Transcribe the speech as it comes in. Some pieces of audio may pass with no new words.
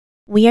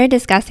We are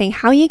discussing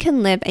how you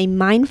can live a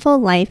mindful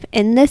life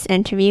in this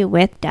interview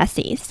with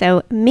Desi,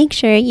 so make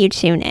sure you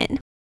tune in.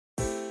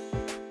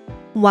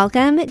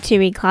 Welcome to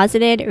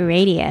Recloseted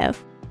Radio.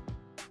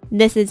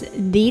 This is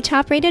the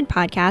top-rated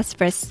podcast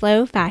for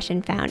slow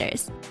fashion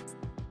founders.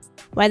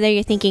 Whether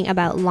you're thinking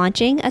about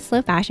launching a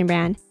slow fashion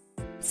brand,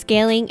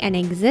 scaling an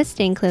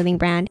existing clothing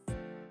brand,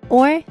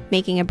 or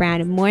making a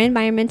brand more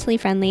environmentally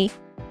friendly,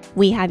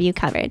 we have you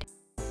covered.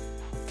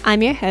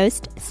 I'm your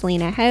host,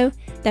 Selena Ho,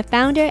 the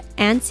founder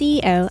and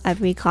CEO of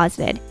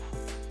Recloseted.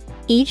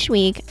 Each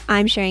week,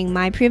 I'm sharing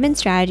my proven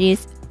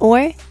strategies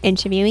or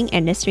interviewing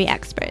industry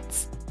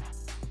experts.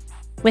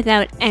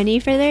 Without any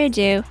further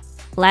ado,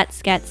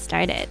 let's get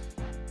started.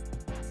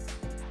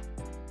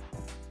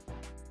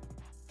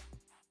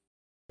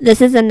 This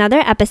is another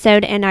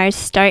episode in our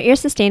Start Your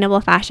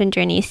Sustainable Fashion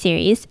Journey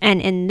series,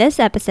 and in this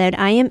episode,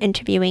 I am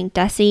interviewing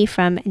Desi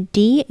from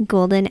The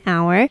Golden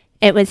Hour.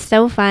 It was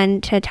so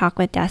fun to talk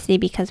with Desi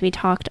because we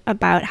talked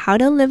about how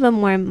to live a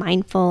more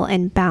mindful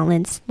and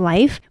balanced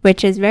life,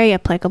 which is very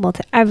applicable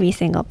to every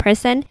single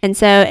person. And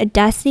so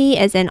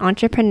Desi is an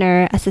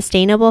entrepreneur, a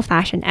sustainable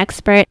fashion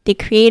expert, the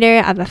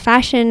creator of a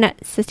fashion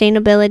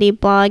sustainability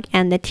blog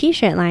and the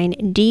t-shirt line,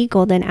 The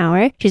Golden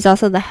Hour. She's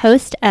also the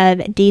host of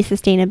The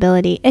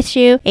Sustainability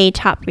Issue, a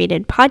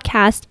top-rated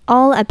podcast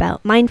all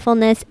about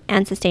mindfulness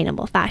and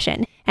sustainable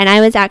fashion. And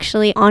I was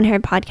actually on her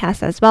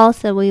podcast as well,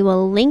 so we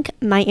will link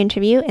my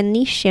interview in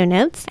the show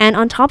notes. And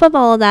on top of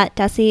all of that,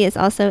 Desi is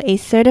also a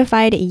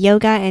certified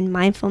yoga and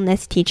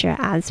mindfulness teacher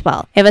as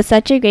well. It was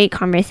such a great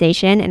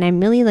conversation, and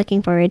I'm really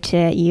looking forward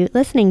to you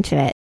listening to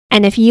it.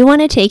 And if you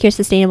want to take your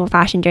sustainable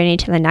fashion journey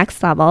to the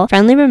next level,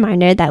 friendly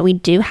reminder that we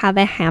do have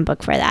a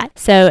handbook for that.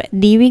 So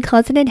the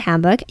Recloseted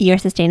Handbook, Your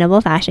Sustainable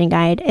Fashion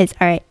Guide, is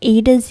our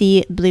A to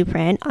Z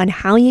blueprint on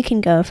how you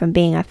can go from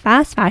being a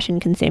fast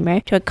fashion consumer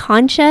to a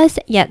conscious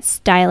yet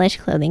stylish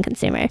clothing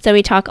consumer. So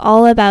we talk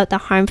all about the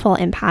harmful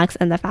impacts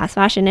in the fast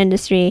fashion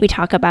industry. We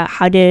talk about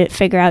how to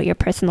figure out your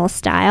personal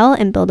style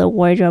and build a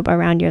wardrobe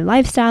around your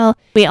lifestyle.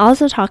 We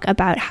also talk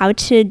about how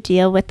to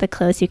deal with the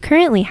clothes you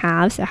currently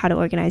have, so how to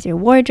organize your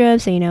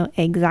wardrobe so you know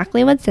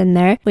exactly what's in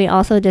there. We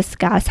also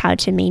discuss how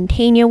to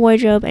maintain your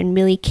wardrobe and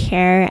really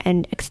care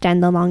and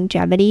extend the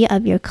longevity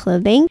of your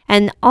clothing.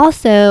 And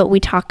also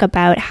we talk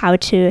about how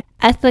to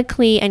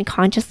ethically and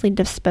consciously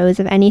dispose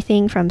of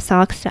anything from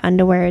socks to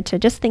underwear to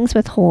just things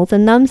with holes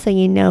in them so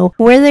you know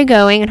where they're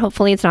going and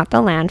hopefully it's not the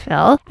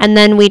landfill. And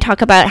then we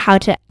talk about how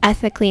to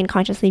ethically and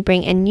consciously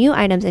bring in new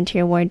items into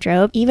your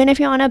wardrobe, even if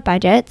you're on a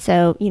budget.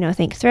 So,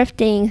 think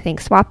thrifting, think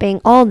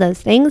swapping, all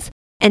those things.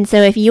 And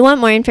so if you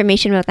want more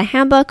information about the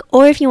handbook,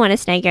 or if you want to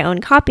snag your own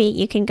copy,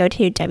 you can go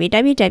to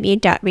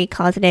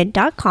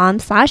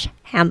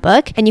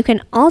www.recloseted.com/handbook. And you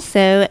can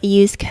also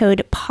use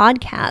code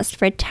PODCAST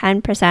for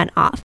 10%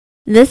 off.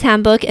 This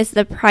handbook is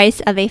the price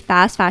of a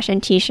fast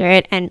fashion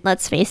t-shirt. And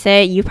let's face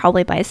it, you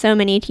probably buy so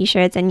many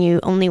t-shirts and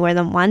you only wear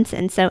them once.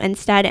 And so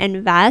instead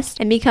invest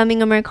in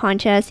becoming a more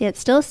conscious yet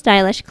still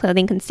stylish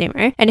clothing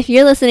consumer. And if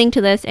you're listening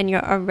to this and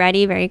you're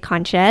already very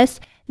conscious,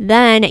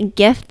 then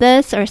gift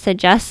this or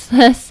suggest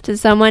this to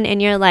someone in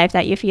your life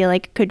that you feel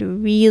like could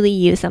really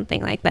use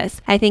something like this.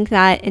 I think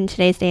that in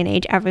today's day and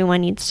age,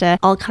 everyone needs to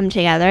all come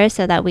together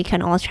so that we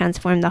can all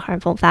transform the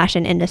harmful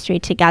fashion industry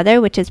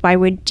together, which is why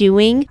we're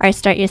doing our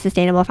Start Your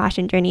Sustainable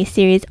Fashion Journey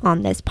series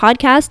on this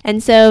podcast.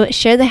 And so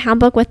share the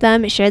handbook with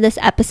them, share this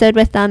episode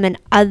with them, and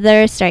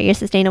other Start Your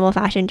Sustainable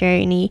Fashion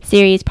Journey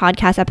series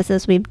podcast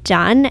episodes we've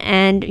done.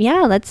 And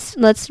yeah,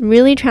 let's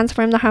really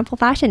transform the harmful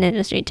fashion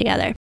industry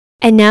together.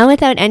 And now,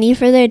 without any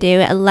further ado,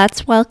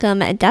 let's welcome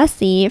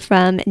Desi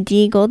from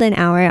The Golden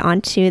Hour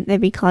onto the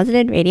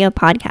Recloseted Radio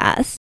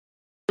podcast.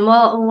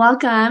 Well,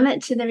 welcome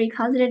to the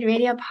Recloseted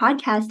Radio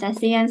podcast,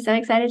 Desi. I'm so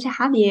excited to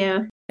have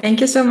you. Thank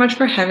you so much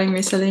for having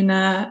me,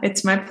 Selena.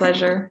 It's my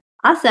pleasure.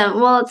 Awesome.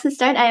 Well, to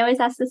start, I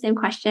always ask the same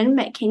question,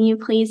 but can you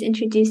please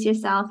introduce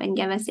yourself and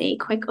give us a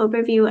quick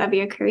overview of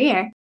your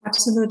career?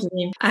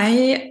 Absolutely.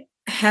 I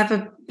have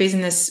a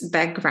business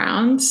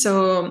background.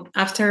 So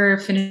after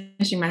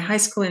finishing my high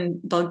school in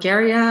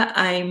Bulgaria,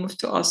 I moved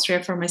to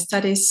Austria for my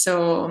studies.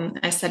 So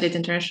I studied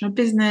international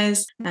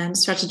business and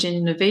strategy and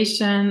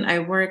innovation. I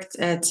worked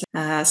at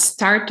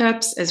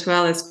startups as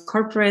well as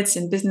corporates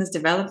in business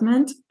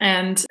development.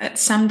 And at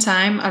some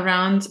time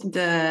around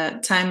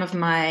the time of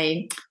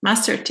my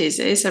master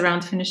thesis,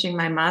 around finishing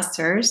my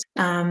master's,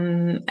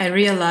 I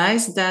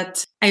realized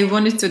that I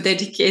wanted to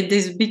dedicate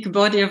this big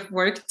body of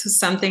work to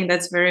something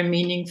that's very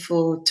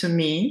meaningful to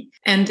me.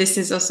 And this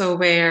is also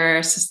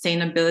where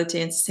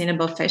sustainability and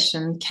sustainable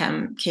fashion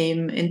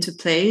came into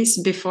place.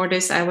 Before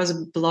this, I was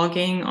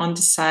blogging on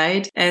the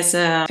side as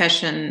a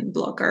fashion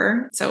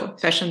blogger, so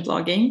fashion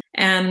blogging.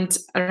 And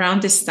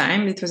around this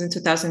time, it was in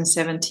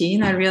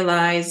 2017, I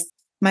realized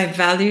my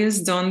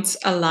values don't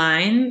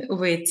align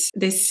with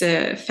this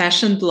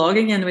fashion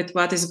blogging and with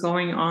what is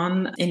going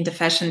on in the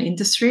fashion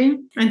industry.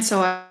 And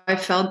so I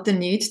felt the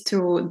need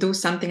to do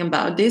something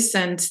about this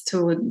and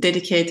to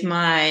dedicate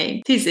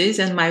my thesis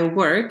and my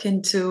work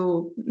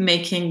into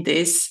making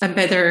this a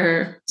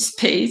better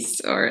space,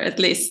 or at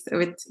least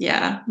with,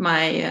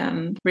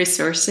 my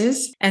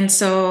resources. And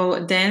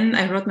so then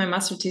I wrote my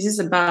master thesis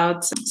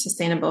about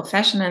sustainable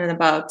fashion and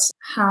about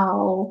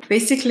how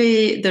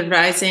basically the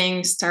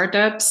rising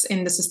startups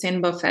in the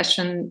sustainable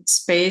fashion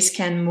space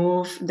can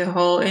move the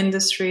whole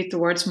industry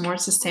towards more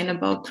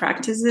sustainable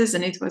practices.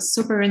 And it was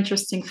super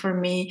interesting for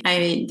me.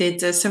 I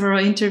did several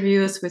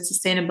interviews with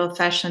sustainable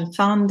fashion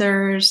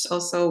founders,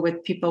 also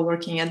with people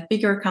working at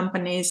bigger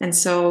companies. And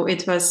so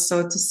it was,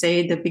 so to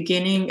say, the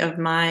beginning of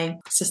my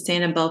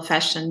sustainable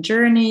fashion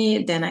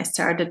journey. Then I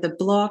started the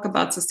blog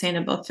about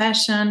sustainable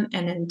fashion.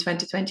 And in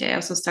 2020, I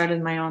also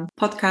started my own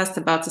podcast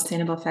about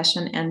sustainable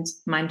fashion and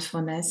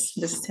mindfulness,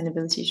 the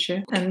sustainability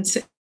issue. And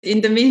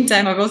in the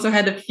meantime, I've also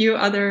had a few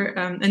other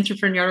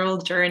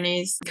entrepreneurial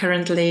journeys.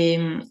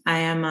 Currently, I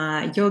am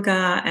a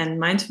yoga and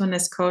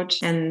mindfulness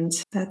coach, and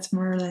that's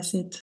more or less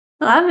it.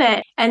 Love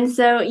it. And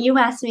so you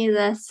asked me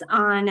this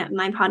on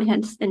my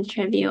podcast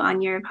interview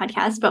on your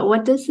podcast, but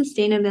what does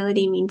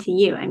sustainability mean to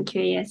you? I'm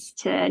curious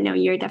to know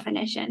your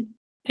definition.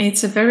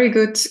 It's a very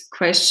good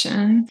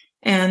question.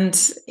 And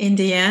in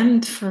the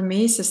end, for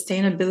me,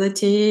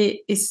 sustainability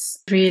is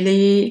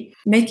really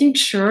making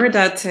sure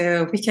that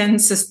we can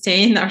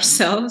sustain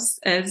ourselves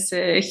as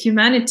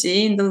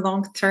humanity in the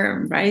long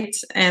term, right?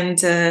 And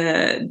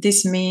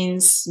this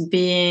means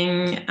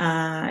being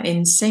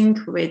in sync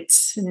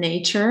with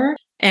nature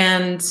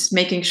and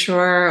making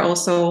sure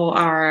also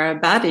our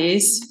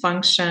bodies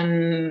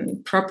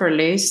function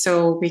properly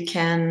so we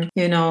can,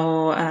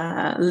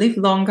 live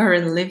longer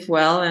and live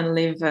well and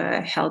live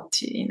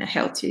in a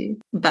healthy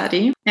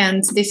body.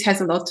 And this has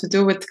a lot to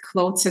do with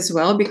clothes as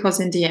well, because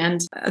in the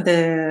end,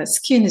 the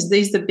skin is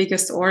the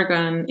biggest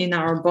organ in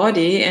our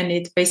body, and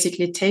it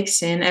basically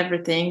takes in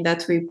everything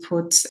that we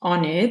put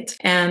on it.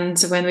 And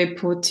when we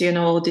put,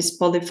 these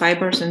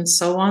polyfibers and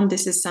so on,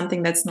 this is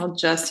something that's not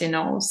just,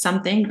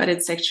 something, but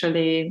it's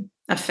actually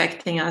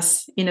affecting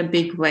us in a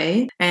big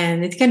way.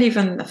 And it can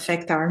even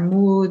affect our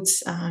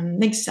moods,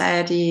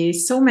 anxiety,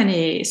 so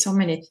many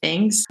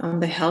things on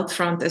the health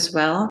front as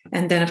well.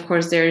 And then, of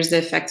course, there's the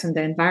effect on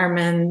the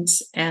environment.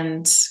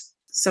 And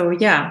so,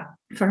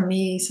 for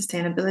me,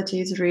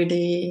 sustainability is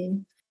really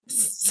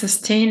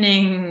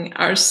sustaining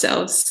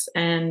ourselves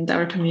and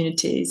our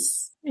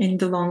communities in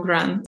the long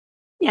run.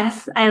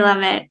 Yes, I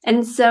love it.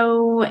 And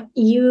so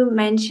you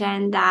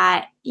mentioned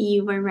that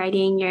you were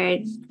writing your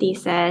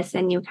thesis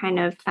and you kind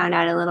of found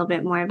out a little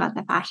bit more about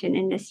the fashion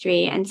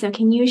industry. And so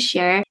can you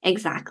share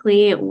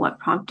exactly what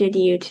prompted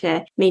you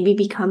to maybe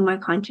become more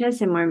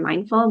conscious and more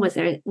mindful? Was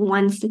there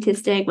one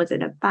statistic? Was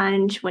it a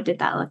bunch? What did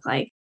that look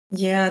like?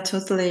 Yeah,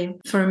 totally.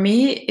 For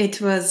me, it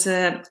was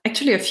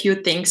actually a few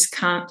things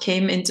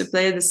came into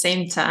play at the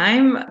same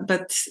time,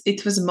 but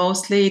it was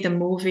mostly the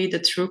movie, The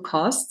True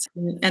Cost.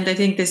 And I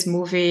think this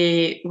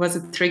movie was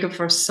a trigger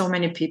for so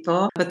many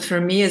people. But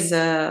for me, as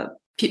a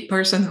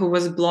person who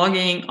was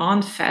blogging on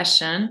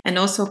fashion and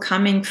also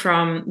coming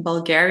from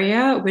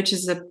Bulgaria, which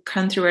is a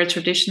country where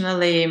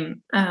traditionally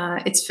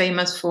it's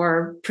famous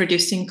for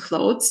producing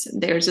clothes.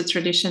 There's a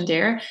tradition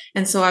there.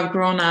 And so I've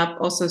grown up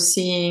also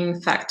seeing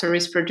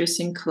factories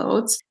producing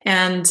clothes,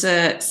 and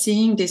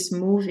seeing this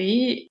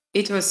movie,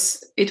 it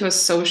was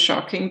so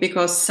shocking,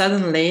 because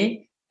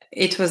suddenly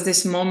it was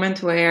this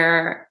moment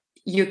where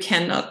you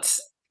cannot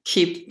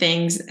keep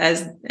things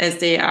as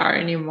they are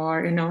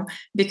anymore,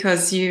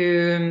 because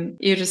you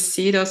just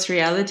see those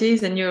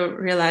realities and you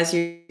realize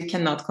you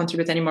cannot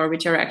contribute anymore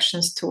with your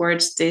actions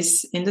towards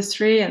this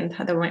industry and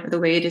the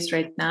way it is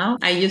right now.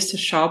 I used to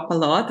shop a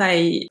lot.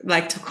 I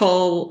like to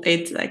call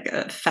it like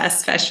a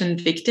fast fashion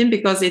victim,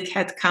 because it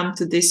had come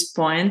to this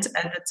point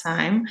at the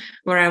time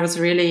where I was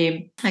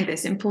really like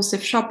this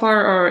impulsive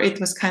shopper, or it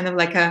was kind of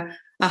like a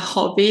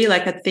hobby,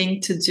 like a thing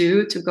to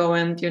do, to go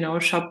and,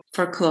 shop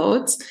for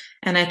clothes.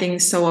 And I think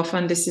so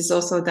often this is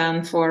also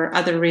done for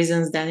other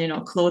reasons than,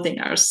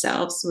 clothing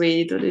ourselves.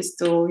 We do this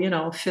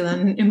to, fill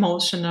an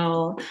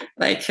emotional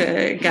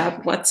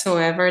gap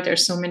whatsoever.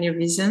 There's so many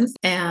reasons.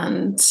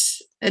 And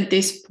at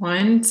this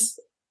point,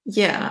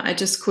 I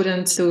just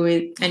couldn't do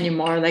it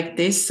anymore like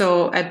this.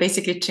 So I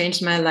basically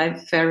changed my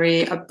life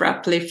very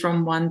abruptly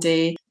from one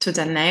day to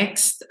the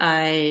next.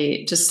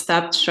 I just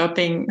stopped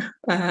shopping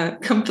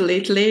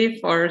completely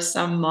for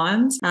some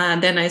months.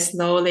 Then I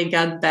slowly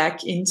got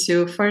back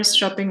into first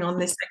shopping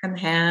only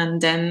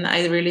secondhand. Then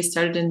I really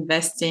started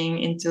investing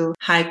into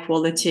high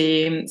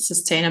quality,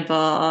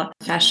 sustainable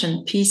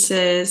fashion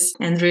pieces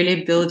and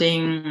really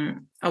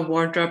building a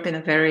wardrobe in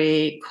a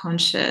very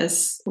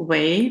conscious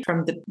way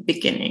from the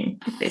beginning,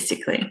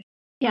 basically.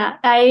 Yeah,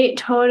 I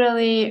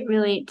totally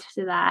relate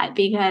to that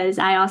because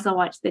I also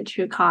watched The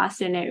True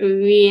Cost and it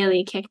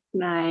really kicked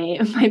my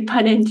my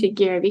butt into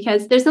gear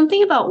because there's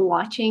something about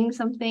watching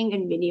something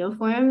in video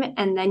form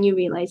and then you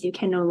realize you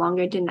can no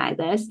longer deny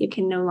this, you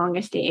can no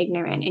longer stay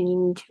ignorant and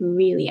you need to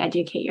really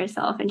educate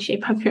yourself and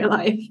shape up your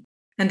life.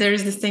 And there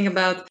is this thing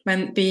about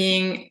when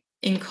being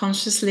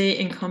unconsciously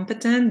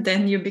incompetent,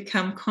 then you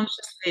become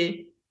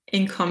consciously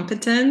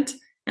incompetent.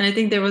 And I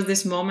think there was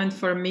this moment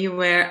for me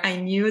where I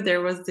knew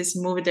there was this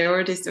movie, there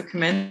were these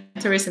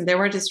documentaries and there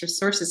were these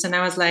resources. And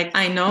I was like,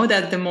 I know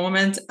that the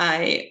moment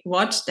I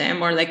watch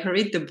them or like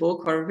read the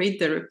book or read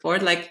the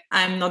report, like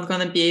I'm not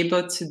going to be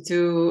able to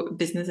do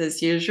business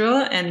as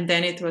usual. And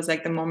then it was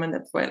like the moment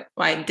that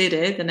I did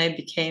it and I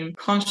became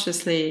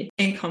consciously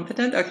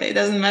incompetent. Okay, it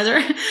doesn't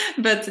matter.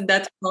 But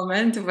that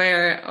moment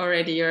where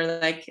already you're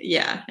like,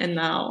 yeah, and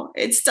now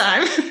it's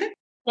time.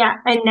 Yeah,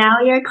 and now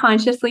you're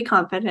consciously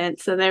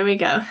confident. So there we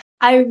go.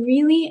 I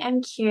really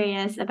am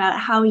curious about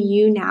how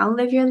you now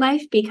live your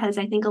life because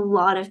I think a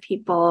lot of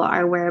people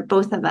are where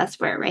both of us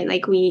were, right?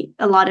 Like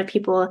a lot of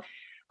people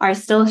are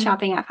still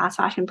shopping at fast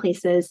fashion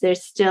places. They're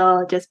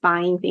still just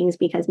buying things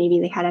because maybe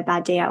they had a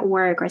bad day at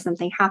work or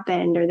something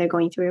happened or they're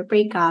going through a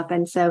breakup.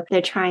 And so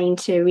they're trying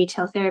to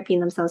retail therapy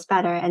themselves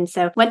better. And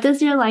so what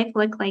does your life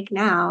look like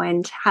now?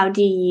 And how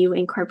do you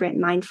incorporate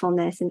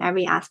mindfulness in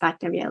every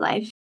aspect of your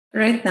life?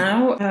 Right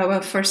now,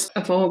 well, first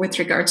of all, with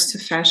regards to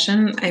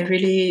fashion, I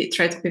really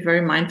try to be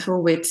very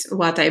mindful with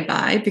what I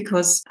buy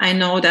because I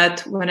know that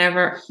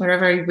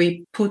wherever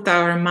we put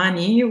our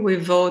money, we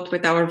vote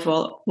with our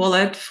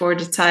wallet for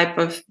the type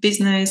of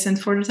business and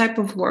for the type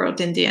of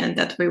world in the end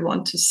that we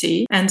want to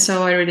see. And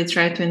so I really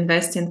try to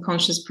invest in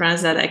conscious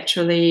brands that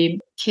actually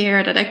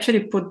care, that actually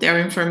put their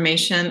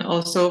information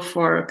also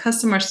for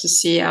customers to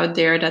see out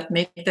there, that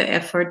make the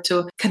effort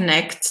to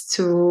connect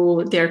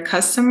to their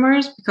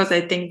customers, because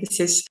I think this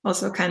is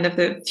also kind of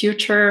the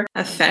future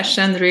of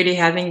fashion, really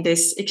having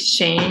this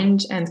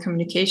exchange and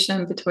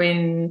communication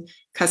between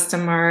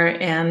customer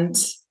and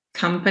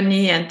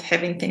company and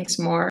having things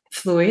more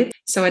fluid.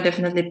 So I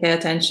definitely pay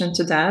attention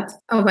to that.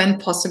 When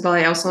possible,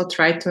 I also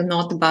try to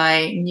not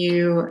buy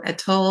new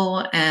at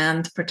all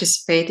and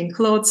participate in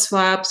clothes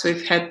swaps.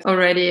 We've had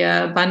already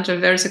a bunch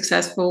of very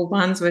successful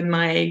ones with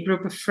my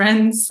group of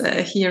friends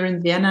here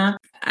in Vienna.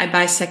 I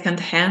buy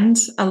secondhand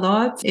a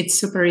lot. It's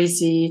super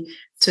easy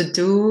to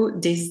do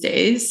these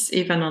days,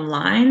 even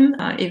online,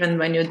 even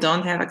when you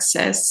don't have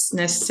access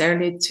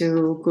necessarily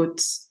to good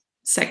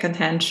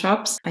secondhand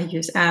shops. I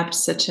use apps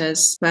such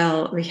as,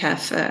 well, we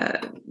have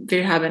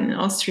Wirhaben in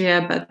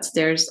Austria, but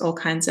there's all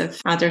kinds of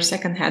other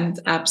secondhand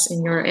apps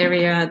in your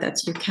area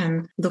that you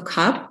can look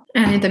up.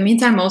 And in the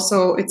meantime,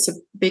 also, it's a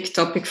big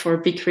topic for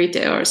big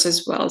retailers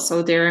as well.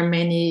 So there are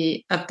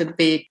many of the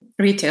big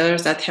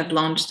retailers that have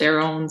launched their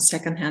own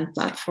secondhand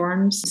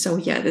platforms. So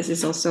yeah, this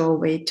is also a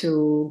way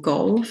to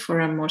go for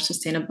a more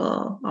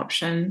sustainable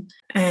option.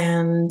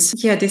 And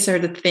yeah, these are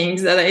the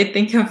things that I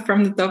think of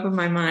from the top of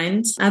my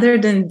mind. Other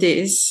than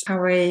this,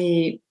 how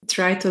I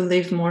try to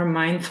live more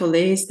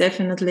mindfully is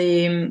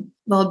definitely,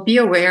 well, be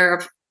aware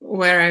of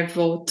where I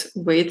vote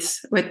with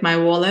my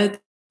wallet,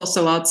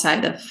 also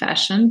outside of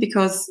fashion,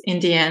 because in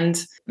the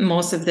end,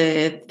 most of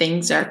the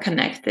things are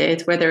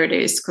connected, whether it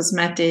is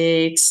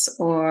cosmetics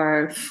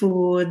or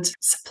food,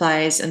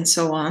 supplies, and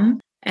so on.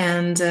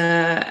 And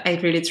I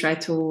really try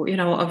to,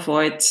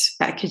 avoid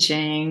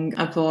packaging,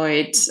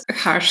 avoid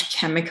harsh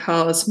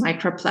chemicals,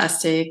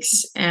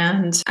 microplastics.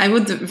 And I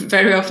would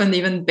very often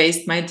even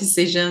base my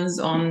decisions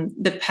on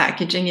the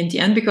packaging in the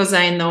end, because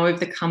I know if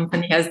the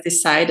company has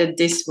decided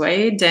this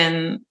way,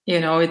 then,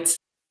 it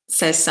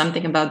says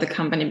something about the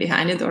company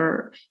behind it.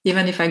 Or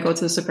even if I go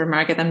to the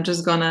supermarket, I'm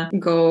just gonna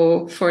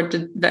go for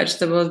the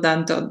vegetables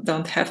that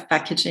don't have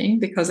packaging,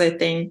 because I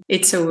think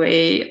it's a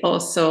way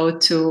also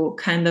to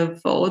kind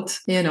of vote,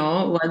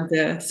 what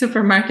the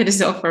supermarket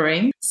is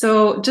offering.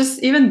 So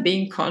just even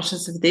being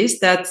conscious of this,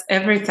 that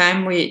every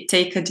time we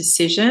take a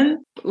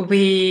decision,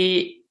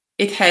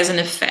 it has an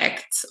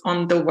effect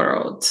on the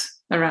world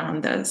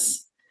around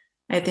us.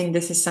 I think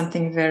this is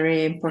something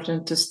very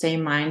important to stay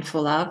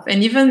mindful of.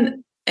 And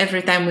even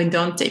every time we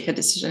don't take a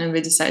decision and we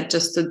decide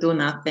just to do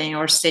nothing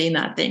or say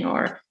nothing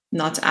or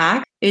not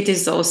act, it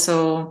is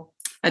also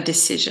a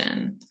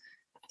decision.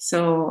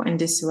 So in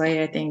this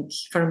way, I think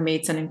for me,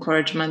 it's an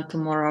encouragement to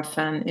more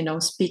often,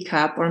 speak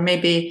up. Or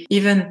maybe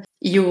even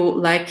you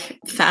like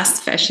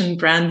fast fashion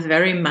brand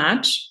very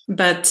much,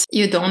 but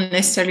you don't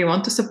necessarily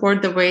want to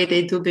support the way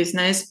they do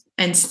business,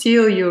 and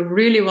still you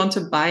really want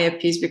to buy a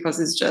piece because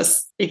it's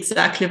just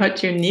exactly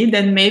what you need,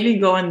 then maybe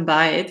go and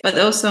buy it. But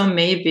also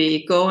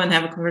maybe go and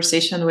have a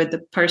conversation with the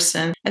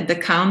person at the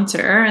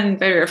counter. And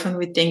very often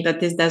we think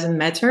that this doesn't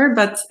matter,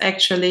 but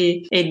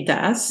actually it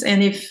does.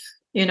 And if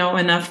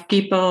enough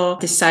people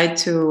decide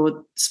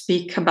to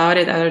speak about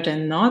it other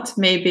than not,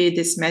 maybe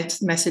this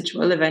message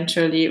will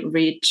eventually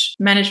reach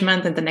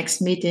management at the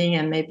next meeting,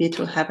 and maybe it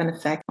will have an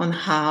effect on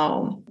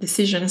how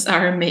decisions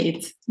are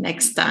made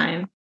next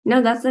time.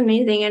 No, that's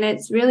amazing. And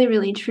it's really,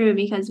 really true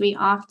because we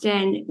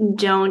often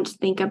don't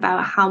think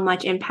about how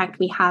much impact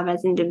we have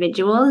as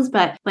individuals.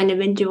 But when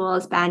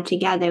individuals band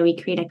together, we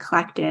create a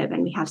collective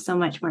and we have so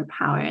much more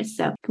power.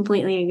 So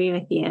completely agree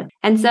with you.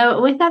 And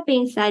so with that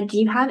being said, do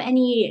you have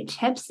any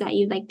tips that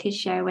you'd like to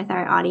share with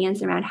our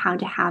audience around how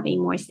to have a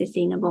more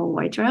sustainable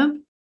wardrobe?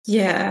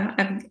 Yeah,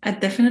 I'd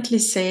definitely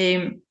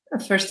say,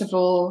 first of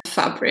all,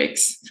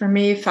 fabrics. For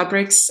me,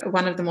 fabrics are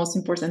one of the most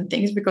important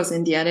things because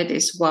in the end, it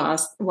is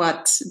what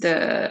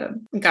the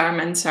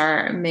garments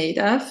are made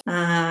of.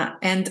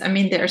 And I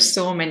mean, there are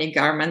so many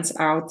garments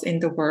out in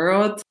the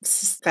world.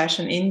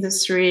 Fashion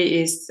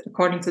industry is,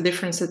 according to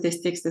different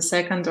statistics, the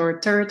second or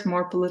third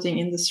more polluting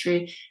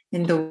industry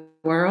in the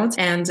world.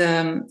 And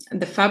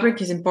the fabric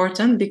is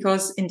important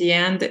because in the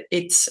end,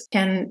 it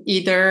can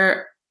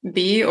either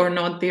be or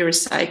not be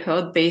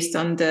recycled based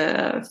on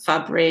the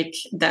fabric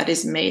that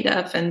is made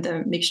of and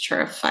the mixture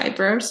of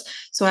fibers.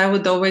 So I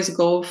would always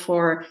go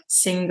for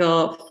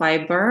single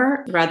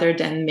fiber rather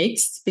than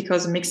mixed,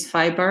 because mixed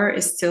fiber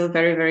is still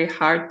very, very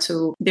hard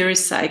to be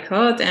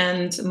recycled.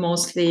 And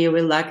mostly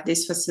we lack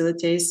these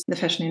facilities. The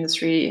fashion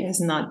industry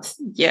has not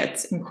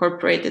yet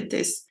incorporated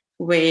this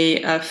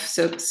way of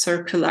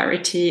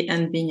circularity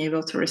and being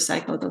able to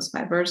recycle those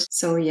fibers.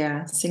 So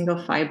yeah,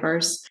 single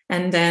fibers.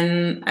 And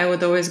then I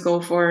would always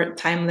go for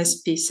timeless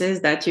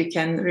pieces that you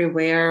can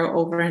rewear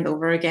over and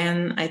over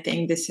again. I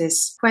think this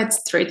is quite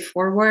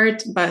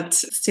straightforward, but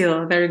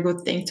still a very good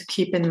thing to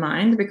keep in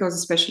mind, because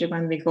especially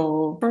when we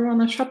go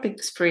on a shopping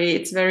spree,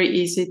 it's very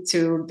easy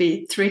to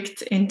be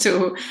tricked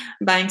into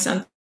buying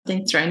something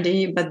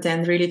trendy, but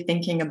then really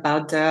thinking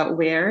about the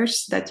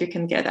wears that you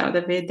can get out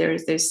of it. There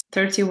is this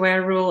 30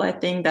 wear rule. I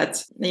think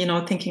that,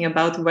 thinking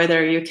about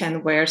whether you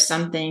can wear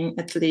something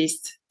at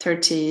least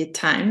 30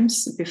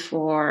 times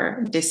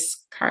before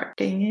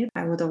discarding it.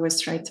 I would always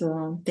try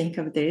to think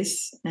of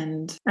this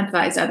and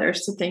advise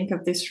others to think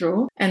of this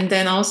rule. And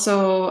then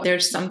also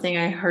there's something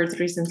I heard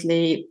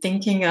recently,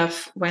 thinking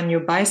of when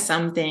you buy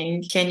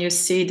something, can you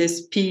see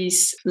this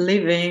piece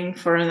living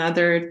for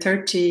another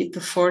 30 to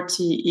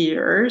 40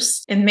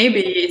 years? And maybe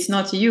it's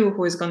not you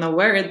who is going to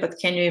wear it, but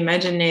can you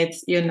imagine it,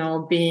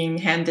 being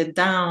handed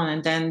down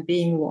and then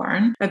being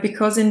worn? But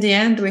because in the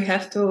end, we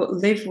have to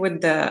live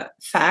with the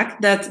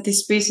fact that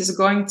this piece is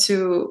going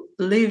to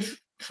live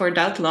for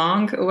that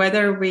long,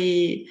 whether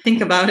we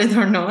think about it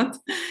or not.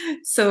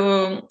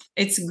 So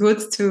it's good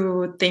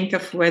to think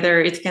of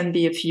whether it can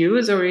be of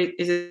use, or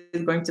is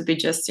it going to be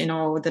just,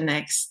 the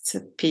next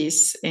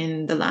piece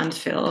in the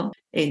landfill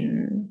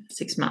in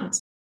 6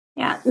 months.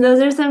 Yeah, those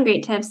are some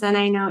great tips. And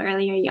I know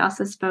earlier you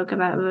also spoke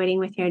about voting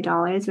with your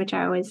dollars, which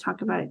I always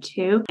talk about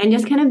too. And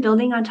just kind of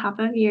building on top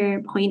of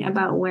your point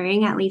about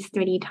wearing at least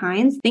 30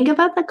 times, think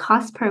about the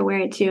cost per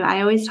wear too.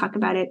 I always talk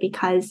about it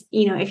because,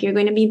 if you're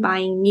going to be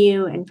buying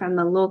new and from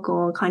a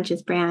local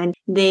conscious brand,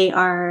 they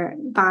are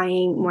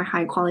buying more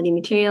high quality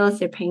materials.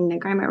 They're paying their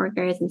garment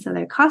workers. And so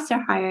their costs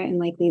are higher and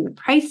likely the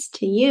price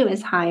to you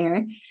is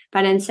higher.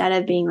 But instead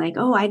of being like,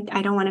 oh, I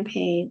don't want to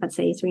pay, let's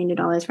say,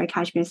 $300 for a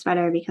cashmere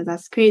sweater because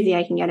that's crazy,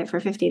 I can get it for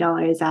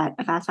 $50 at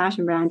a fast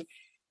fashion brand.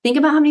 Think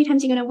about how many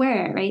times you're going to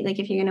wear it, right? Like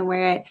if you're going to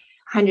wear it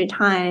 100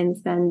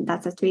 times, then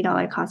that's a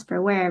 $3 cost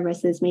per wear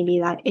versus maybe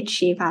that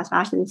itchy fast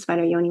fashion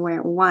sweater, you only wear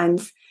it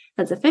once.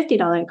 That's a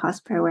 $50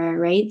 cost per wear,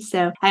 right?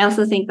 So I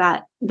also think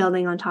that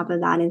building on top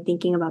of that and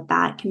thinking about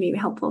that can be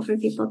helpful for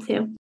people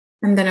too.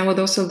 And then I would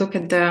also look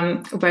at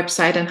the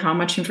website and how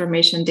much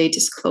information they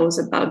disclose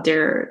about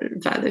their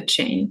value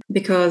chain,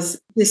 because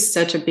this is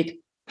such a big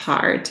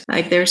part.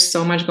 Like there's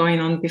so much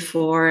going on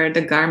before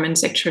the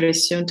garments actually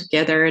sewn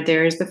together.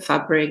 There's the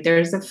fabric,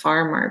 there's the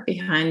farmer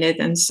behind it.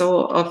 And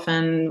so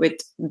often with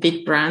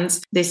big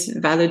brands, this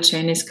value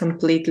chain is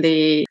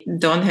completely,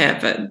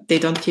 they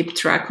don't keep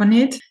track on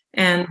it.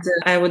 And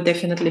I would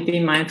definitely be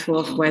mindful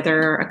of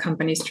whether a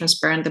company is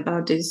transparent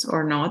about this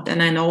or not.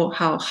 And I know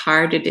how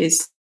hard it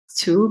is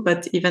too,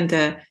 but even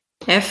the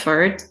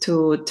effort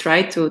to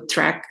try to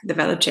track the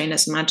value chain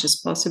as much as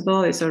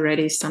possible is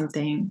already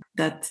something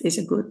that is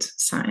a good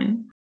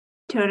sign.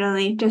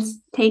 Totally. Just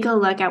take a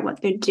look at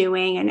what they're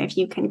doing and if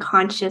you can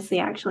consciously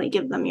actually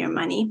give them your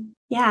money.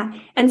 Yeah.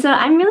 And so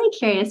I'm really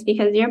curious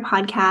because your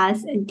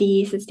podcast,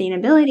 The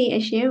Sustainability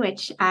Issue,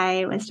 which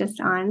I was just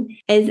on,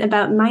 is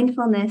about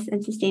mindfulness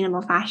and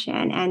sustainable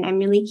fashion. And I'm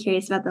really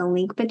curious about the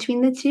link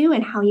between the two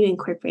and how you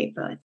incorporate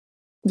both.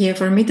 Yeah,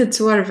 for me, the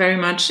two are very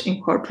much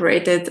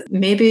incorporated.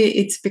 Maybe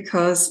it's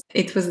because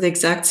it was the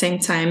exact same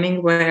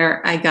timing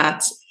where I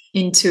got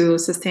into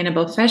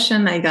sustainable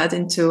fashion. I got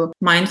into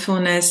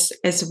mindfulness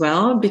as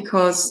well,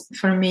 because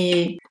for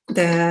me,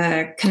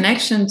 the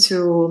connection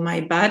to my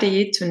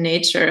body, to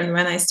nature, and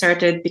when I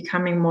started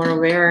becoming more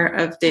aware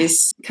of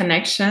this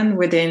connection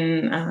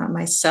within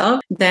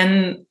myself,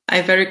 then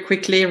I very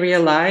quickly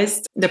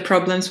realized the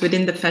problems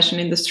within the fashion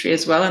industry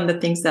as well, and the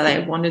things that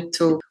I wanted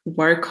to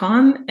work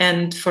on.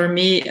 And for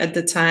me at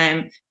the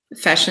time,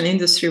 fashion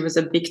industry was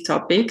a big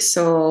topic.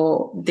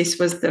 So this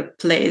was the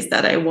place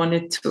that I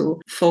wanted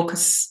to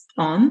focus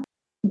on.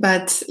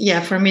 But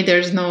yeah, for me,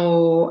 there's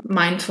no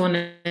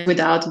mindfulness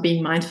without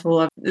being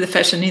mindful of the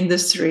fashion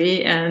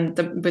industry and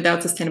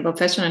without sustainable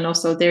fashion. And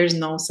also, there's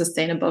no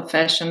sustainable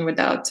fashion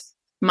without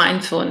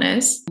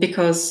mindfulness,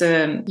 because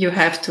you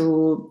have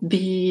to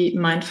be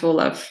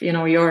mindful of,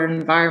 your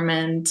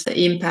environment,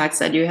 the impacts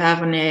that you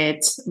have on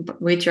it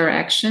with your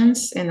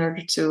actions in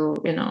order to,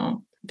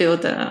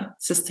 build a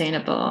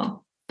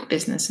sustainable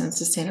business and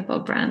sustainable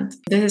brand.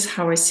 This is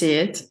how I see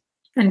it.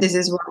 And this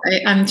is what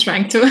I'm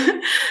trying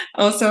to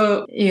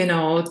also,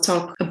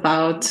 talk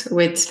about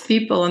with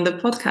people on the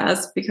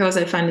podcast, because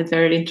I find it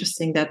very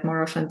interesting that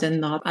more often than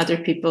not, other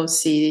people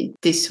see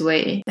this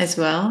way as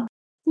well.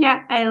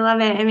 Yeah, I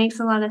love it. It makes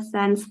a lot of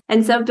sense.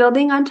 And so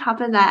building on top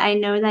of that, I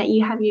know that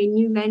you have your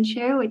new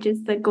venture, which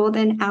is the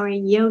Golden Hour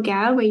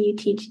Yoga, where you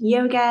teach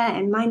yoga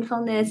and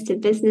mindfulness to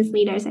business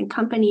leaders and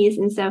companies.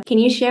 And so can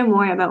you share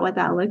more about what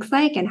that looks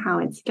like and how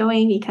it's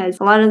going? Because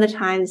a lot of the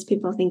times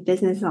people think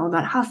business is all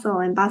about hustle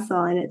and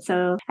bustle. And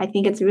so I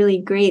think it's really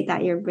great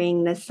that you're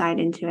bringing this side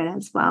into it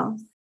as well.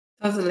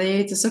 Totally.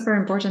 It's a super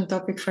important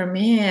topic for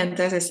me. And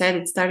as I said,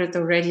 it started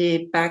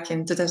already back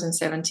in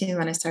 2017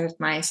 when I started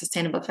my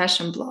sustainable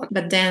fashion blog.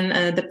 But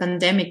then the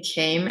pandemic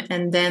came,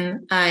 and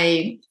then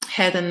I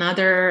had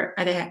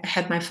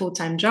my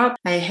full-time job.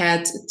 I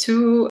had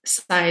 2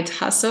 side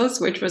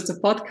hustles, which was the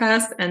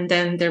podcast. And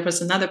then there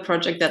was another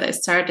project that I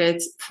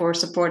started for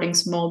supporting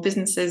small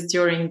businesses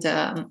during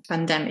the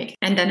pandemic.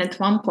 And then at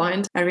one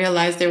point, I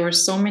realized there were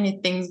so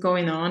many things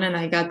going on, and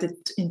I got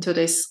into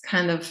this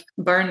kind of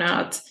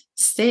burnout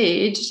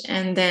stage.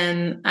 And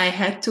then I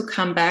had to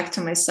come back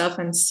to myself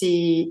and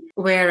see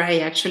where I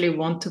actually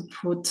want to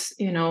put,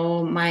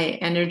 my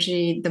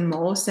energy the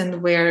most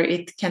and where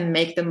it can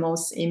make the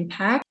most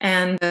impact.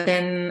 And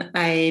then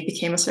I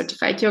became a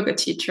certified yoga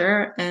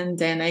teacher. And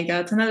then I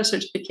got another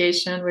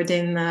certification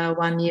within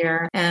 1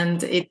 year. And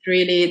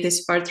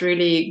this part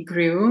really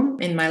grew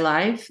in my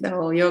life, the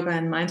whole yoga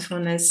and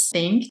mindfulness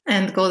thing.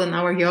 And Golden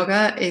Hour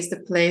Yoga is the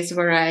place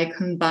where I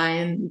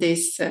combine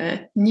this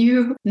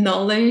new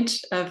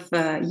knowledge of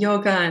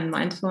yoga and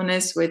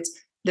mindfulness with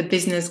the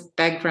business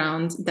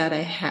background that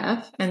I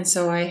have. And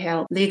so I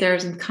help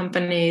leaders and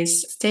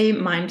companies stay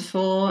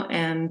mindful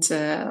and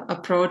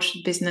approach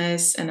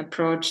business and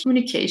approach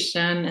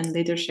communication and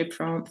leadership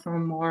from a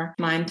more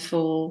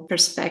mindful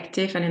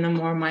perspective and in a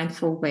more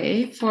mindful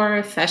way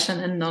for fashion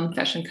and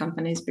non-fashion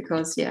companies,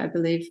 because I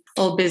believe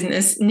all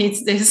business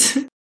needs this.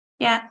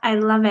 Yeah, I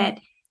love it.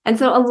 And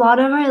so a lot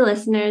of our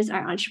listeners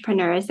are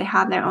entrepreneurs. They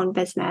have their own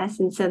business.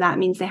 And so that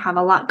means they have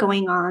a lot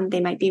going on. They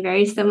might be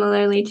very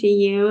similarly to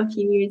you a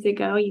few years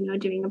ago,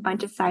 doing a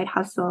bunch of side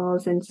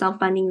hustles and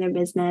self-funding their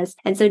business.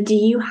 And so do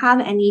you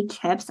have any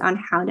tips on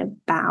how to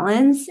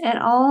balance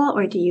it all?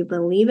 Or do you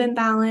believe in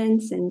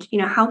balance? And,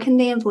 how can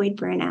they avoid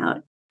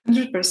burnout?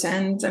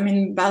 100%. I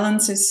mean,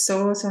 balance is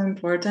so, so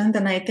important.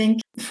 And I think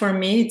for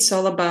me, it's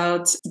all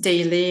about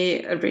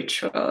daily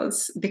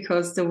rituals,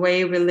 because the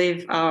way we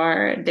live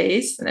our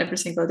days and every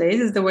single day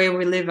is the way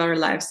we live our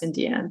lives in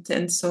the end.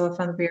 And so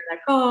often we're like,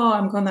 oh,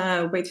 I'm going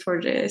to wait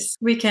for this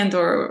weekend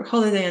or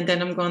holiday and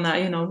then I'm going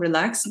to,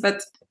 relax.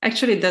 But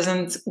actually, it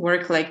doesn't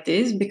work like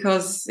this,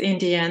 because in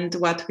the end,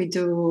 what we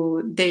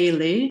do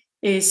daily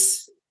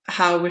is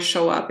how we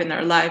show up in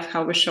our life,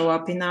 how we show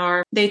up in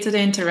our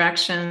day-to-day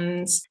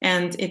interactions.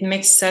 And it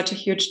makes such a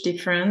huge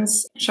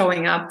difference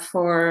showing up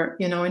for,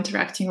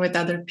 interacting with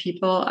other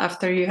people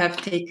after you have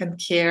taken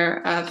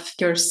care of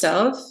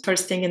yourself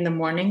first thing in the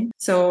morning.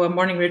 So a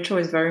morning ritual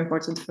is very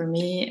important for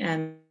me.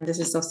 And this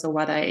is also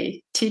what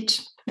I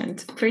teach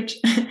and preach.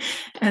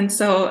 And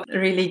so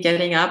really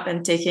getting up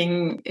and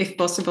taking, if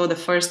possible, the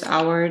first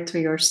hour to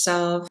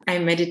yourself. I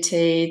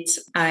meditate,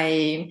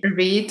 I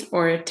read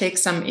or take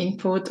some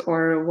input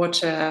or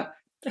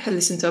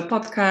listen to a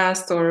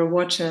podcast or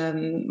watch a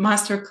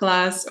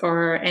masterclass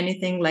or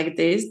anything like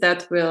this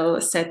that will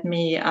set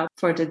me up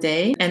for the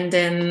day. And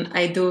then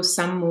I do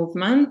some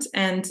movement,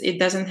 and it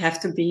doesn't have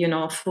to be,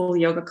 a full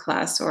yoga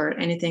class or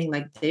anything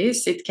like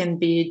this. It can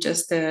be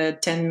just a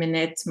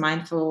 10-minute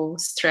mindful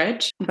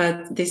stretch,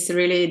 but this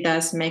really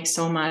does make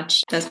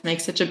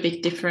such a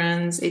big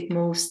difference. It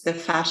moves the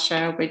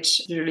fascia, which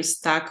really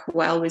stuck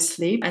well with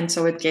sleep. And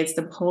so it gets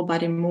the whole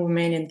body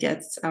movement, it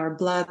gets our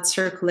blood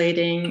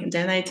circulating.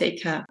 Then I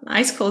take an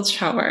ice cold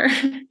shower.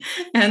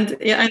 And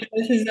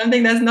this is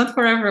something that's not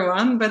for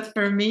everyone, but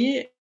for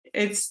me,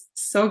 it's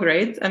so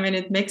great. I mean,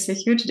 it makes a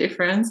huge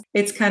difference.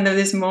 It's kind of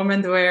this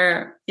moment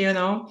where,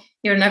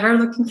 you're never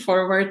looking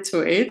forward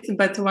to it,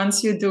 but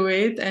once you do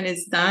it and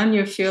it's done,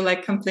 you feel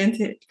like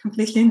completely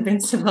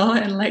invincible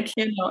and like,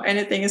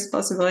 anything is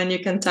possible and you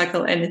can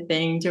tackle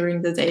anything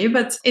during the day.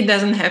 But it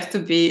doesn't have to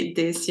be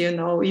this,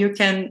 you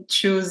can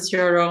choose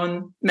your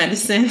own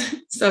medicine,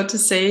 so to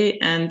say.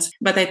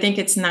 But I think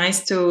it's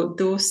nice to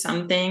do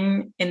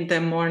something in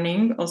the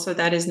morning also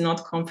that is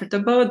not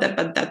comfortable,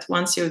 but that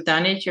once you've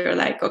done it, you're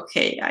like,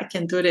 okay, I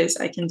can do this,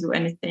 I can do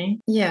anything.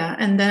 Yeah.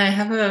 And then I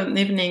have an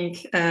evening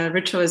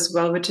ritual as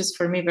well, which is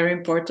for me very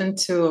important,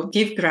 to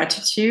give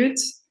gratitude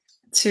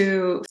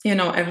to,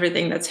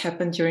 everything that's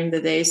happened during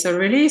the day. So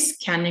really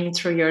scanning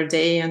through your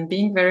day and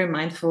being very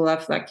mindful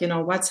of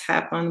what's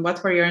happened,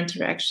 what were your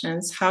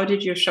interactions, how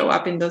did you show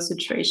up in those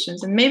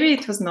situations? And maybe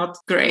it was not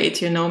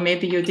great,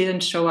 maybe you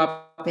didn't show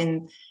up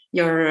in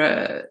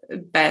your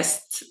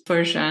best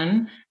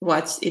version,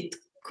 what it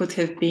could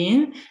have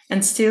been,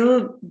 and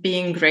still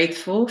being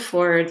grateful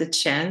for the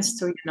chance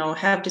to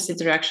have this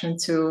interaction,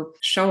 to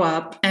show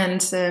up.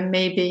 And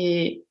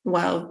maybe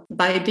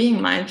by being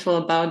mindful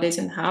about this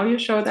and how you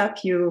showed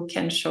up, you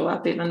can show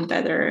up even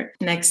better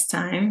next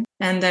time.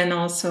 And then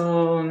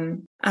also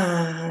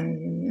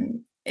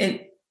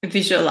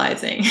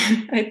visualizing.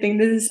 I think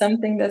this is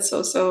something that's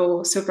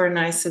also super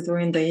nice to do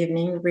in the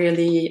evening,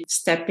 really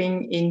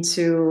stepping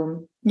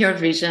into your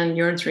vision,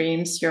 your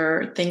dreams,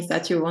 your things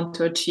that you want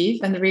to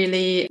achieve, and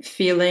really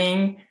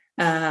feeling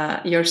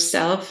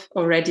yourself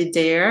already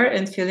there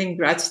and feeling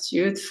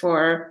gratitude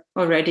for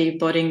already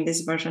embodying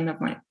this version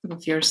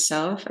of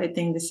yourself. I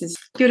think this is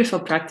a beautiful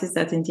practice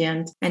that in the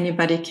end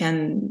anybody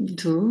can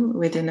do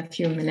within a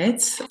few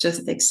minutes. It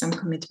just takes some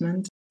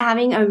commitment.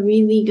 Having a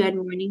really good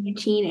morning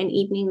routine and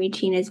evening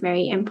routine is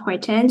very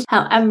important.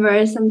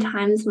 However,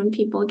 sometimes when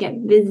people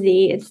get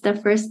busy, it's the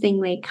first thing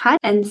they cut.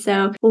 And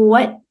so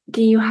what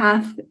do you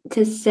have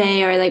to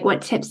say, or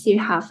what tips do you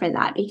have for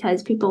that?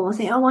 Because people will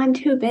say, oh, I'm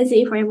too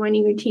busy for a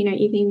morning routine or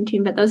evening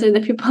routine, but those are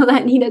the people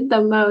that need it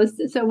the most.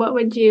 So what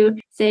would you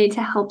say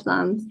to help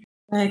them?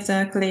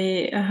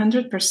 Exactly,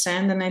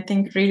 100%. And I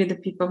think really the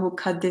people who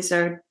cut this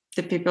are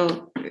the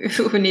people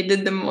who need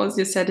it the most.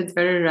 You said it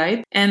very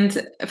right.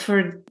 And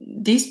for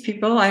these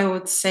people, I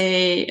would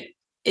say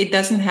it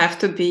doesn't have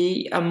to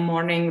be a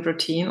morning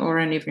routine or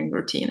an evening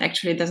routine.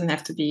 Actually, it doesn't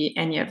have to be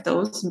any of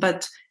those,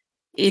 but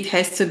it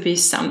has to be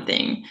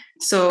something.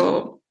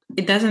 So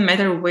it doesn't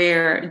matter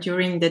where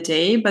during the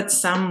day, but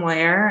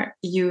somewhere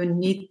you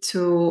need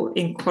to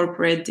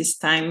incorporate this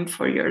time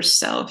for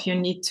yourself. You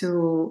need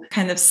to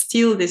kind of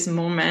steal this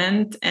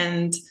moment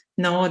and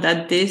know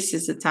that this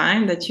is the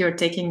time that you're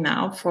taking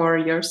now for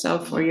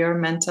yourself, for your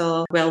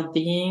mental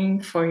well-being,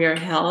 for your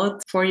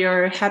health, for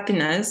your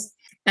happiness.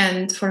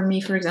 And for me,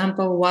 for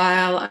example,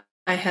 while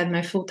I had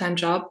my full-time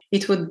job,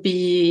 it would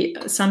be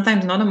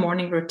sometimes not a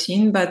morning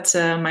routine, but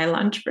my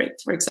lunch break,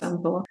 for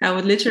example. I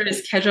would literally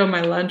schedule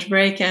my lunch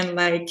break and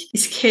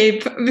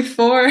escape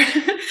before,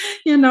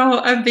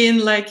 I've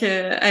been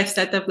I've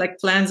set up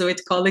plans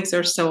with colleagues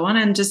or so on,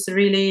 and just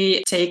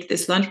really take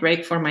this lunch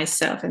break for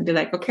myself and be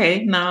like,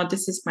 okay, now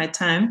this is my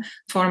time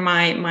for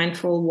my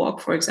mindful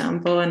walk, for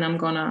example, and I'm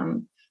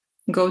gonna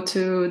go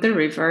to the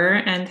river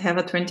and have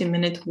a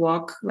 20-minute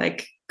walk,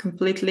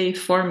 completely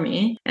for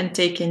me, and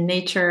take in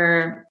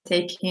nature,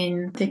 take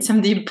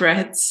some deep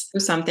breaths, do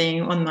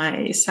something on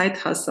my side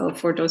hustle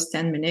for those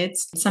 10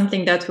 minutes,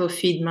 something that will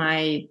feed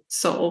my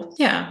soul.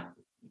 Yeah.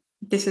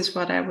 This is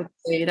what I would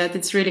say, that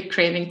it's really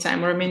craving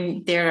time. Or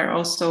there are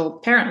also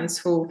parents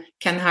who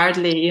can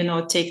hardly,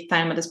 take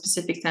time at a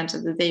specific times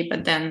of the day,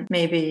 but then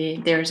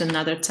maybe there's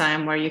another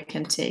time where you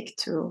can take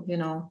to,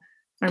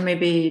 or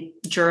maybe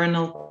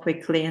journal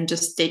quickly and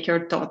just take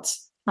your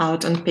thoughts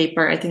out on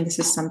paper. I think this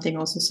is something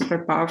also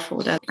super powerful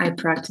that I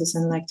practice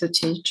and like to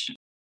teach.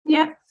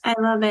 Yeah, I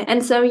love it.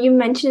 And so you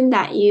mentioned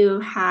that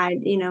you had,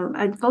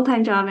 a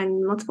full-time job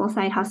and multiple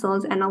side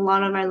hustles, and a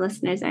lot of our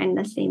listeners are in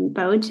the same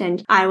boat.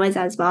 And I was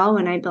as well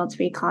when I built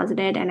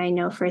Recloseted, and I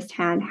know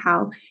firsthand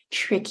how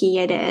tricky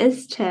it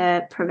is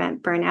to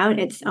prevent burnout.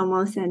 It's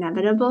almost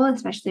inevitable,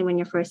 especially when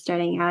you're first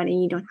starting out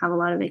and you don't have a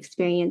lot of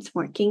experience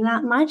working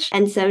that much.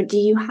 And so do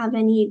you have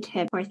any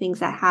tips or things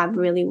that have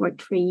really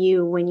worked for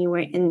you when you were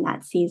in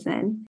that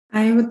season?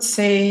 I would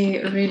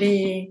say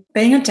really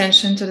paying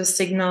attention to the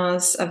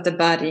signals of the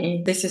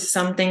body. This is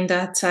something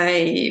that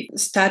I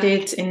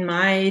studied in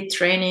my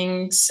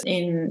trainings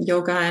in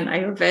yoga and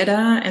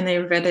Ayurveda. And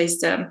Ayurveda is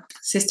the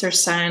sister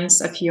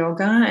science of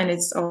yoga. And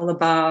it's all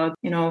about,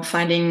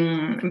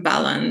 finding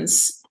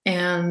balance.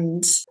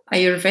 And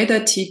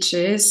Ayurveda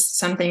teaches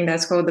something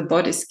that's called the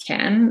body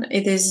scan.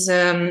 It is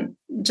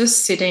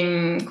just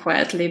sitting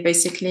quietly,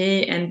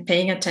 basically, and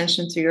paying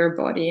attention to your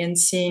body and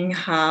seeing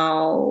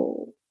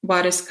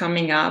what is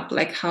coming up,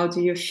 how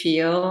do you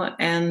feel,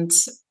 and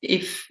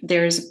if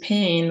there's a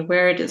pain,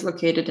 where it is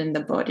located in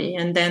the body,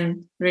 and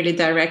then really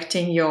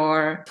directing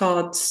your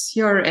thoughts,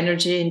 your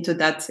energy into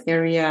that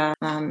area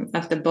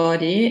of the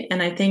body.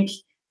 And I think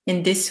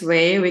in this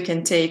way, we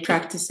can take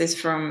practices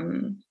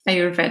from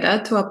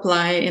Ayurveda to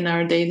apply in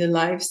our daily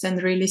lives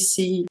and really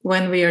see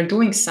when we are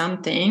doing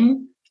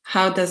something,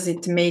 how does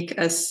it make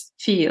us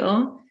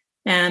feel?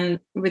 And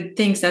with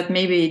things that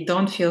maybe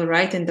don't feel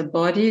right in the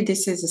body,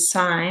 this is a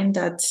sign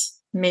that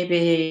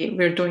maybe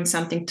we're doing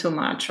something too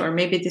much, or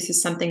maybe this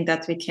is something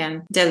that we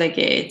can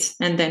delegate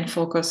and then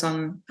focus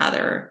on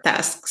other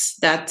tasks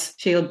that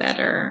feel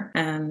better,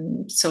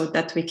 and so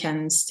that we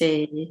can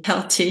stay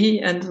healthy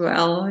and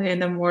well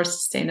in a more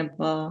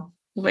sustainable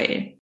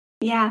way.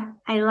 Yeah,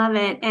 I love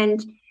it.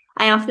 And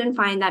I often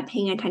find that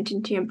paying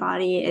attention to your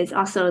body is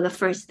also the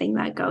first thing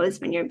that goes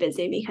when you're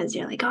busy, because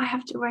you're like, oh, I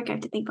have to work, I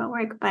have to think about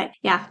work. But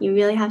yeah, you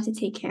really have to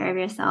take care of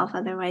yourself.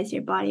 Otherwise,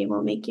 your body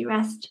will make you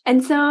rest.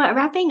 And so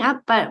wrapping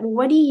up, but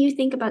what do you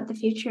think about the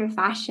future of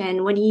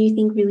fashion? What do you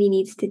think really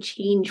needs to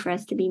change for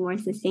us to be more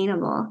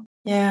sustainable?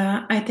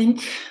 Yeah, I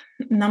think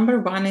number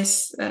one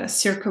is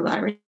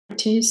circularity.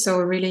 So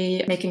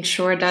really making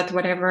sure that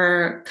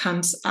whatever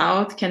comes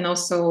out can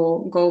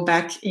also go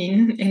back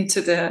into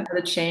the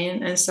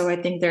chain. And so I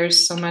think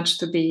there's so much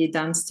to be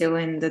done still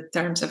in the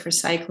terms of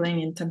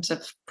recycling, in terms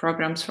of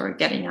programs for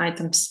getting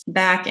items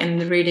back,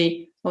 and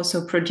really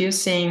also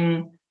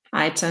producing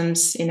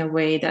items in a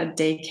way that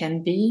they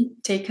can be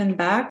taken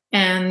back.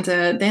 And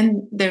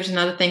then there's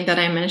another thing that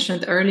I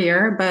mentioned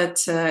earlier,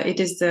 but it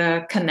is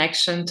the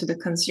connection to the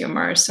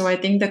consumer. So I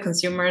think the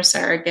consumers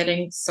are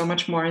getting so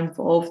much more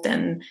involved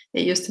than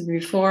they used to be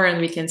before. And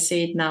we can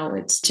see it now.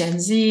 It's Gen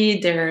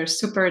Z, they're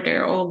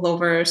all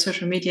over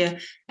social media.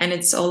 And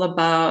it's all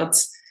about,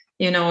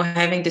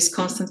 having this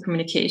constant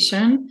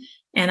communication.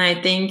 And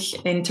I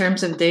think in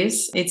terms of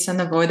this, it's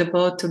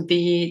unavoidable to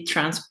be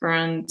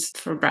transparent,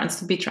 for brands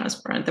to be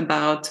transparent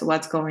about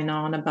what's going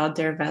on, about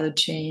their value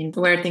chain,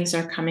 where things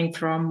are coming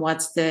from,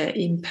 what's the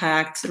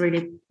impact,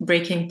 really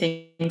breaking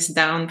things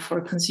down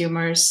for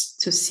consumers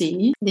to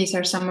see. These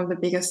are some of the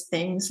biggest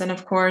things. And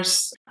of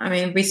course,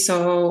 we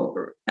saw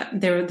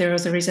there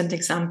was a recent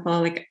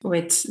example, like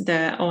with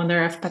the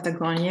owner of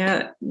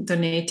Patagonia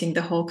donating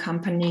the whole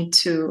company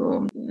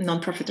to a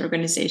nonprofit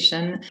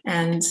organization.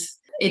 And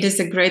it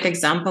is a great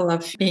example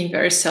of being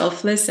very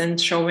selfless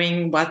and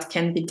showing what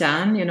can be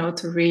done,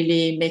 to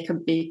really make a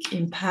big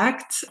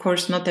impact. Of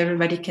course, not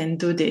everybody can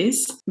do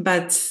this,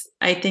 but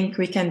I think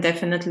we can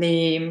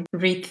definitely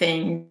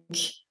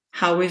rethink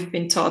how we've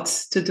been taught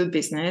to do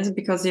business,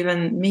 because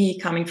even me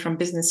coming from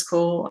business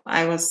school,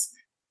 I was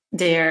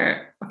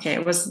there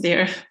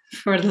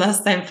for the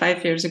last time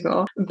 5 years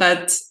ago,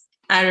 but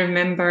I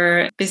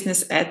remember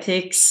business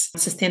ethics,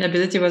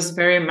 sustainability was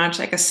very much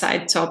like a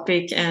side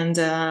topic, and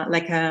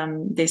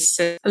this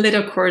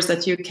little course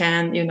that you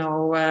can,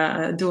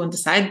 do on the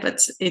side, but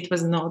it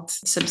was not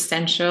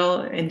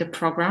substantial in the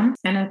program.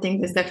 And I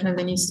think this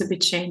definitely needs to be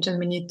changed, and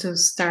we need to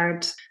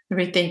start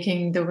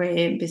rethinking the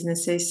way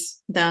business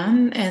is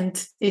done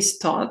and is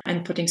taught,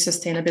 and putting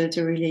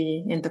sustainability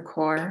really in the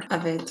core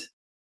of it.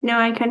 No,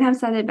 I couldn't have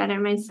said it better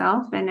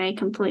myself, and I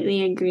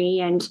completely agree.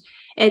 And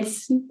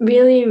it's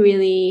really,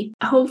 really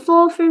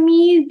hopeful for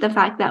me, the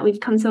fact that we've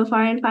come so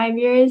far in 5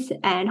 years,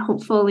 and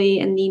hopefully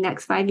in the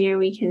next 5 years,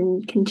 we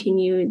can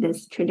continue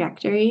this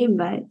trajectory.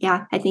 But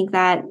yeah, I think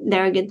that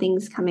there are good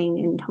things coming,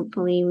 and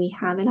hopefully we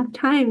have enough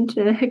time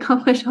to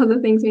accomplish all the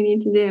things we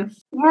need to do.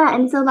 Yeah.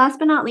 And so last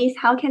but not least,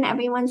 how can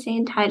everyone stay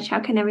in touch? How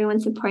can everyone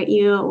support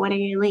you? What are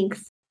your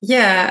links?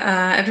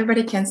 Yeah,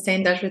 everybody can stay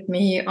in touch with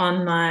me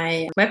on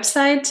my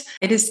website.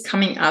 It is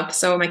coming up.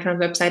 So my current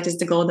website is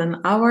The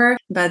Golden Hour,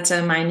 but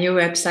my new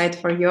website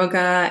for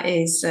yoga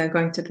is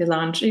going to be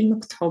launched in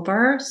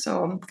October.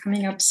 So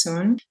coming up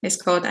soon.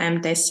 It's called I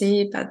Am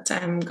Desi, but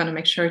I'm going to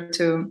make sure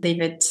to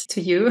leave it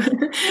to you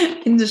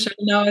in the show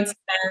notes.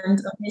 And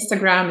on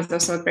Instagram is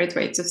also a great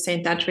way to stay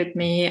in touch with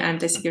me. I'm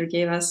Desi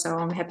Georgieva, so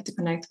I'm happy to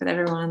connect with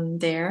everyone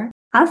there.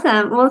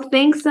 Awesome. Well,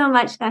 thanks so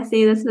much,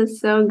 Desi. This was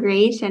so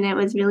great, and it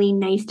was really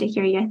nice to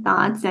hear your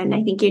thoughts, and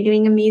I think you're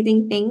doing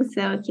amazing things,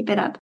 so keep it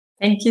up.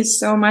 Thank you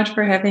so much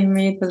for having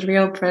me. It was a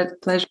real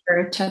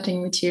pleasure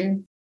chatting with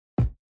you.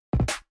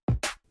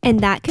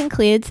 And that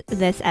concludes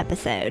this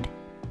episode.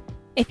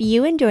 If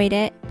you enjoyed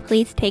it,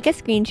 please take a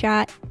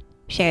screenshot,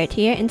 share it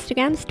to your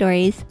Instagram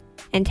stories,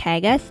 and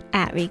tag us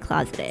at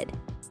Recloseted.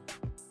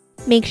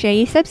 Make sure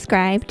you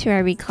subscribe to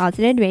our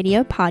Recloseted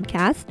Radio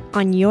podcast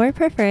on your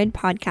preferred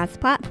podcast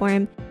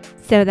platform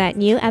so that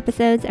new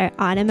episodes are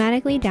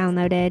automatically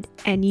downloaded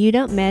and you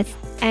don't miss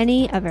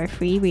any of our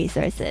free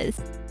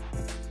resources.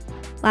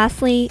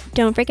 Lastly,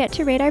 don't forget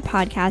to rate our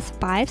podcast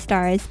 5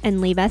 stars and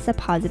leave us a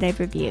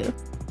positive review.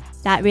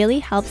 That really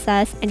helps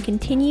us and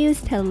continues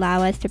to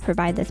allow us to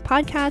provide this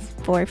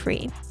podcast for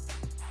free.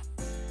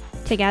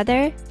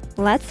 Together,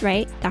 let's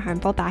right the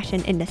harmful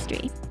fashion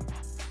industry.